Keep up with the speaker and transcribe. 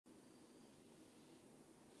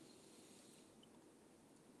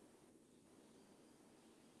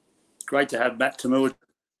Great to have Matt Toomua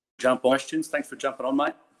jump on questions. Thanks for jumping on,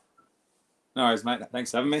 mate. No worries, mate.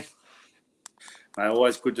 Thanks for having me. Mate,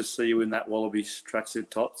 always good to see you in that Wallabies tracksuit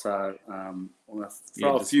top. So I'm going to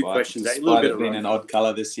throw a few questions at you. Despite it being an odd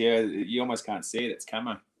colour this year, you almost can't see it. It's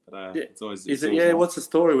camo. But, it's always, is it? Always yeah. nice. What's the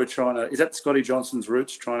story? We're trying to. Is that Scotty Johnson's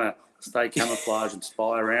roots? Trying to stay camouflage and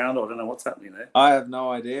spy around? I don't know what's happening there. I have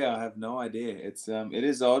no idea. It's it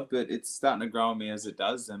is odd, but it's starting to grow on me as it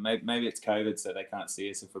does. And maybe it's COVID, so they can't see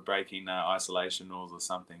us if we're breaking isolation rules or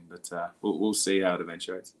something. But we'll see how it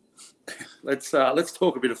eventuates. Let's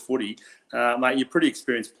talk a bit of footy, mate. You're a pretty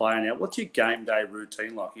experienced player now. What's your game day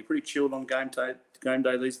routine like? You're pretty chilled on game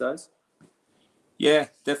day these days. Yeah,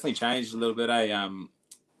 definitely changed a little bit.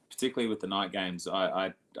 Particularly with the night games,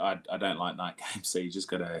 I don't like night games, so you just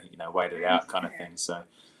got to wait it out kind of thing. So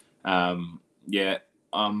I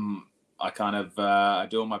kind of I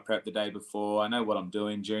do all my prep the day before. I know what I'm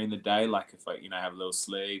doing during the day, like if I have a little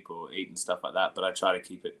sleep or eat and stuff like that. But I try to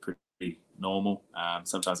keep it pretty normal.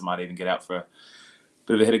 Sometimes I might even get out for a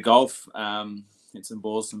bit of a hit of golf, hit some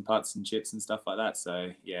balls, some putts and chips and stuff like that.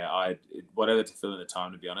 So yeah, whatever to fill in the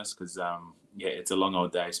time, to be honest, because it's a long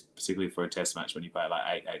old day, particularly for a test match when you play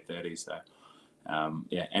like 8:30. So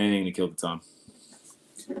anything to kill the time.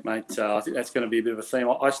 Mate, I think that's going to be a bit of a theme.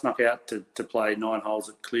 I snuck out to play 9 holes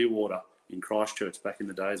at Clearwater in Christchurch back in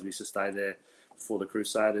the days. We used to stay there before the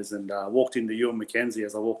Crusaders, and walked into Ewan McKenzie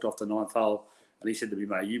as I walked off the 9th hole, and he said to me,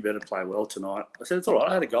 "Mate, you better play well tonight." I said, "It's all right.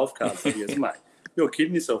 I had a golf card for you." Mate, you're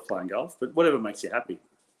kidding yourself playing golf, but whatever makes you happy.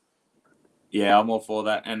 Yeah, I'm all for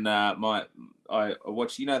that. And I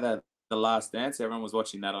watched, the Last Dance. Everyone was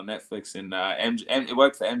watching that on Netflix, and it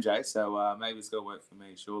worked for MJ, so maybe it's going to work for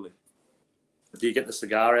me, surely. Do you get the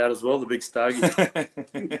cigar out as well, the big stogie?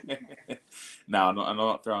 No, I'm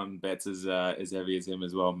not throwing bets as heavy as him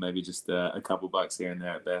as well. Maybe just a couple bucks here and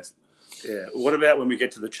there at best. Yeah. What about when we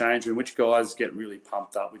get to the change room? Which guys get really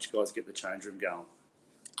pumped up? Which guys get the change room going?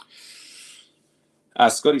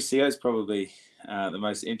 Scotty Seo is probably the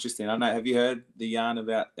most interesting. I don't know. Have you heard the yarn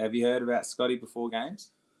about? Have you heard about Scotty before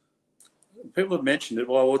games? People have mentioned it.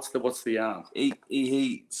 Well, what's the yarn?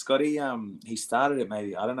 Scotty he started it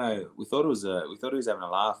maybe, I don't know. We thought he was having a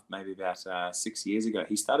laugh maybe about 6 years ago.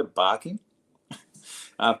 He started barking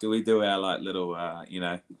after we do our like little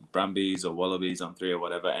Brumbies or Wallabies on 3 or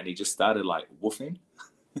whatever, and he just started like woofing.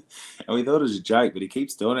 And we thought it was a joke, but he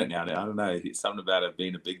keeps doing it now. I don't know. It's something about it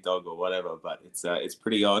being a big dog or whatever, but it's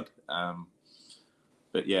pretty odd.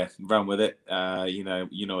 But yeah, run with it. You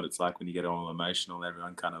know what it's like when you get all emotional.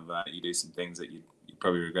 Everyone kind of you do some things that you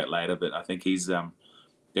probably regret later. But I think he's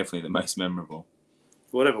definitely the most memorable.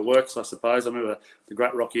 Whatever works, I suppose. I remember the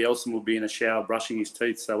great Rocky Elson will be in a shower brushing his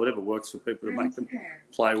teeth. So whatever works for people to make them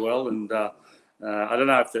play well. And I don't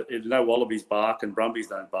know if no Wallabies bark and Brumbies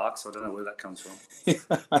don't bark. So I don't know where that comes from.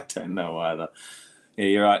 I don't know either. Yeah,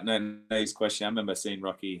 you're right. No, his question. I remember seeing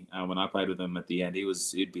Rocky when I played with him at the end.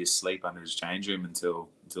 He'd be asleep under his change room until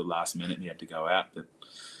last minute, and he had to go out. But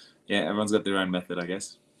yeah, everyone's got their own method, I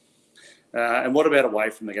guess. And what about away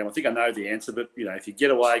from the game? I think I know the answer, but if you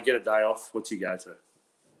get away, get a day off, what's your go-to?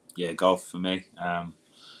 Yeah, golf for me.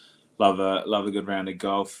 Love a good round of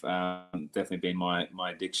golf. Definitely been my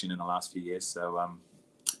addiction in the last few years. So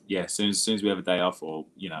as soon as we have a day off, or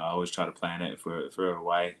I always try to plan it if we're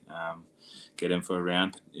away. Get in for a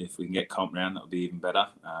round. If we can get comp round, that would be even better.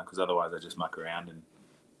 Because otherwise, I just muck around and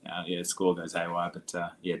the score goes haywire. But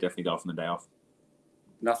definitely golf on the day off.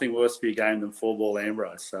 Nothing worse for your game than 4-ball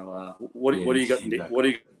Ambrose. So what do you got? Exactly. What do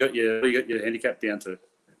you got your handicap down to?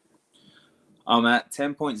 I'm at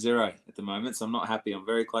 10.0 at the moment, so I'm not happy. I'm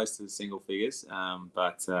very close to the single figures,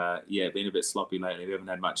 but been a bit sloppy lately. We haven't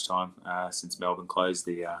had much time since Melbourne closed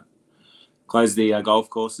the golf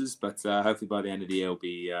courses, but hopefully by the end of the year we'll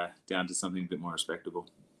be down to something a bit more respectable.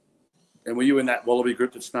 And were you in that Wallaby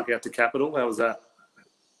group that snuck out to Capital? How was that?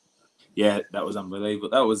 Yeah, that was unbelievable.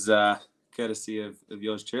 That was courtesy of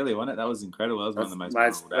yours truly, wasn't it? That was incredible. That was one of the most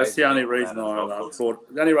memorable days. That's the only reason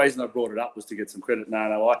I brought it up was to get some credit.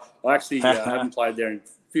 No, I actually haven't played there in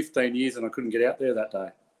 15 years, and I couldn't get out there that day.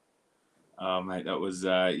 Oh, mate, that was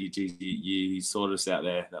you sorted us out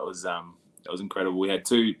there. That was incredible. We had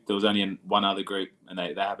 2. There was only one other group, and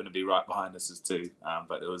they happened to be right behind us as 2.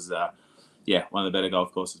 But it was one of the better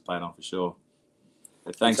golf courses played on for sure.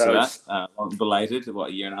 But thanks for that. Belated, a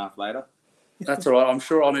year and a half later. That's all right. I'm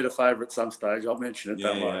sure I'll need a favour at some stage. I'll mention it.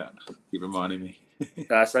 Don't worry. Keep reminding me.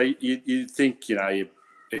 So you think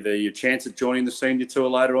either your chance at joining the senior tour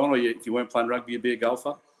later on, or if you weren't playing rugby, you'd be a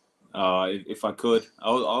golfer? If I could.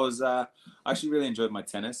 I actually really enjoyed my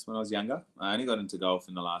tennis when I was younger. I only got into golf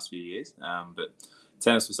in the last few years, but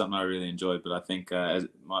tennis was something I really enjoyed, but I think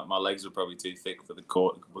my legs were probably too thick for the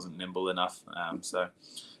court. It wasn't nimble enough. So,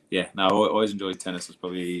 yeah, no, I always enjoyed tennis. It was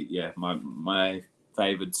probably, my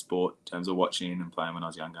favoured sport in terms of watching and playing when I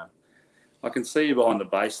was younger. I can see you behind the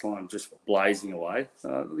baseline just blazing away.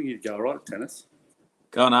 I think you'd go right at tennis.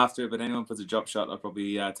 Going after it, but anyone puts a drop shot, I'll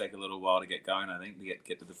probably take a little while to get going, I think, to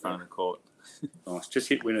get to the front of the court. Nice, just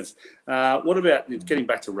hit winners. What about getting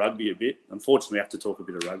back to rugby a bit? Unfortunately, we have to talk a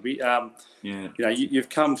bit of rugby. You've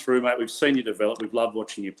come through, mate. We've seen you develop. We've loved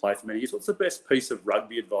watching you play for many years. What's the best piece of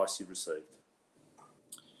rugby advice you've received?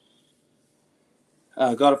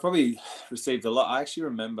 God, I probably received a lot. I actually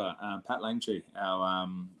remember Pat Langtree, our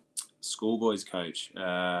schoolboys coach,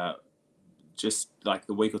 just like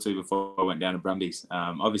the week or two before I went down to Brumbies.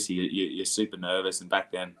 Obviously, you're super nervous, and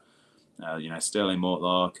back then, Sterling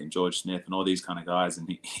Mortlock and George Smith and all these kind of guys,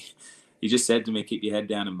 and he just said to me, "Keep your head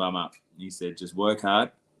down and bum up." He said, "Just work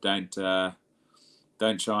hard. Don't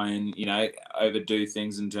try and overdo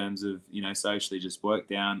things in terms of socially. Just work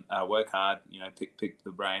hard. Pick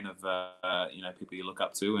the brain of people you look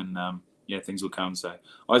up to, and things will come." So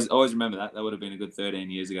I always remember that. That would have been a good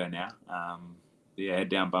 13 years ago now. Head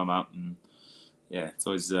down, bum up, and it's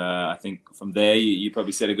always. I think from there you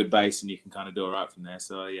probably set a good base, and you can kind of do all right from there.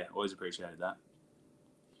 So always appreciated that.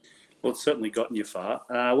 Well, it's certainly gotten you far.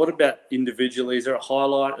 What about individually? Is there a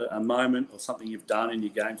highlight, a moment, or something you've done in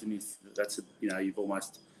your games, and you've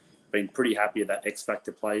almost been pretty happy at that X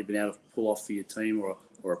factor play you've been able to pull off for your team,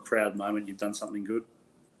 or a proud moment you've done something good?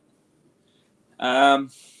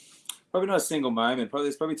 Probably not a single moment.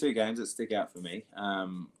 There's probably two games that stick out for me.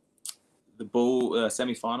 The Bull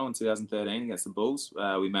semi-final in 2013 against the Bulls,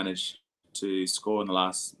 we managed to score in the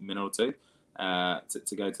last minute or two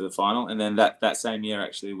to go to the final, and then that same year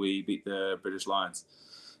actually we beat the British Lions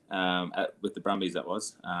with the Brumbies. That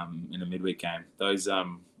was in a midweek game. Those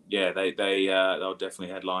they'll definitely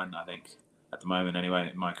headline, I think, at the moment anyway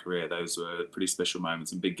in my career. Those were pretty special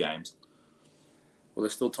moments and big games. Well,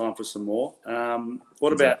 there's still time for some more.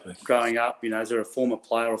 What about growing up? Is there a former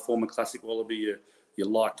player or former classic Wallaby you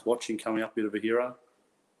liked watching coming up, bit of a hero?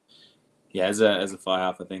 Yeah, as a fly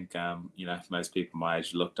half, I think most people my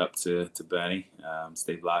age looked up to Bernie,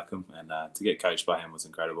 Steve Larkham, and to get coached by him was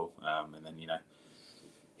incredible. And then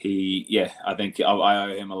I think I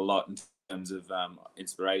owe him a lot in terms of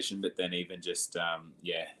inspiration, but then even just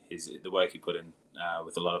the work he put in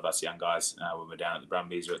with a lot of us young guys when we're down at the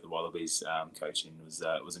Brumbies or at the Wallabies, coaching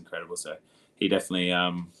was incredible. So he definitely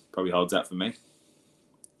probably holds that for me.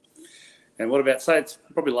 And what about, say it's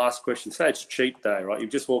probably last question, say it's cheat day, right? You've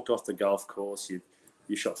just walked off the golf course, you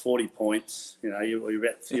shot 40 points, you're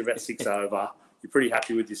about 6 over, you're pretty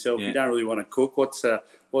happy with yourself. Yeah. You don't really want to cook. What's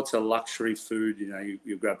a luxury food,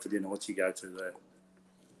 you grab for dinner? What's you go to there?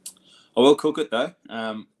 I will cook it though.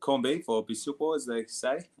 Corned beef, or bisupo as they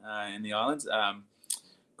say in the islands.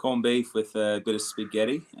 Corned beef with a bit of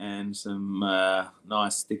spaghetti and some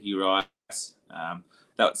nice sticky rice.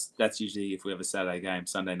 That's usually if we have a Saturday game.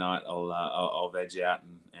 Sunday night, I'll veg out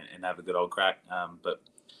and have a good old crack. But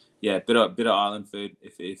yeah, bit of island food.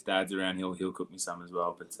 If Dad's around, he'll cook me some as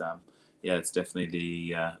well. But it's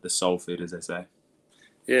definitely the soul food, as they say.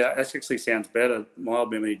 Yeah, that actually sounds better. My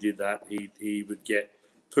old man, when he did that, he would get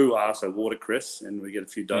pu'er, so watercress, and we get a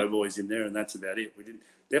few doughboys in there, and that's about it. We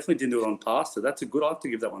definitely didn't do it on pasta. That's a good. I have to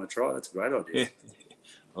give that one a try. That's a great idea. Yeah.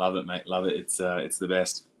 Love it, mate. Love it. It's the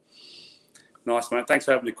best. Nice, mate. Thanks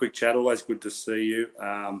for having a quick chat. Always good to see you.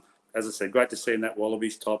 As I said, great to see you in that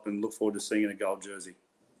Wallabies top, and look forward to seeing you in a gold jersey.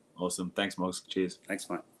 Awesome. Thanks, Mogs. Cheers. Thanks,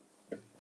 mate.